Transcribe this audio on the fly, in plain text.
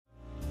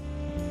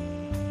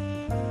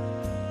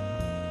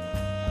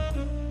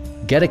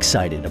Get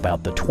excited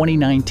about the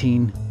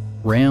 2019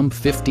 Ram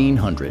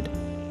 1500.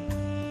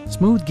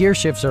 Smooth gear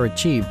shifts are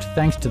achieved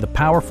thanks to the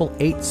powerful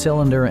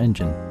 8-cylinder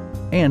engine.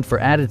 And for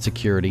added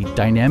security,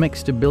 dynamic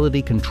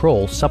stability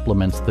control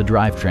supplements the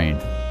drivetrain.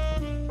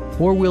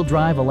 Four-wheel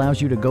drive allows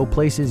you to go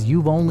places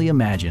you've only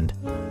imagined.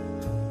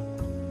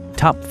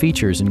 Top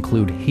features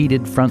include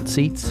heated front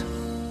seats,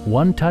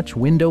 one-touch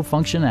window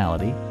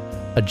functionality,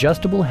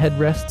 adjustable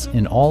headrests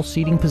in all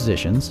seating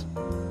positions,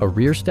 a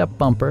rear step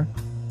bumper,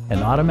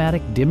 an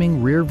automatic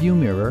dimming rear view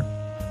mirror,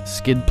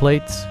 skid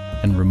plates,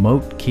 and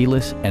remote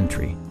keyless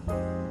entry.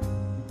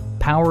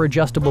 Power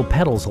adjustable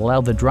pedals allow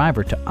the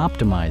driver to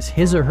optimize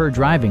his or her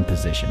driving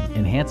position,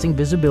 enhancing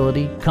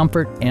visibility,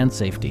 comfort, and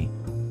safety.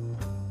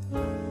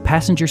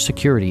 Passenger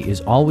security is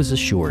always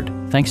assured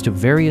thanks to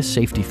various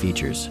safety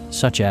features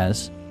such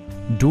as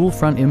dual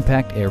front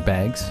impact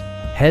airbags,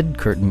 head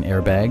curtain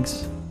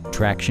airbags,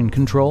 traction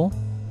control,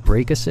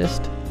 brake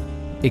assist,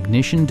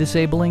 ignition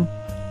disabling,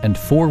 and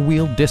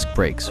four-wheel disc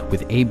brakes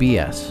with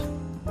ABS.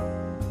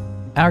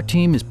 Our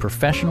team is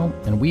professional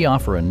and we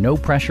offer a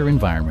no-pressure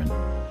environment.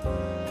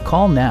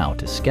 Call now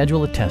to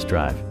schedule a test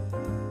drive.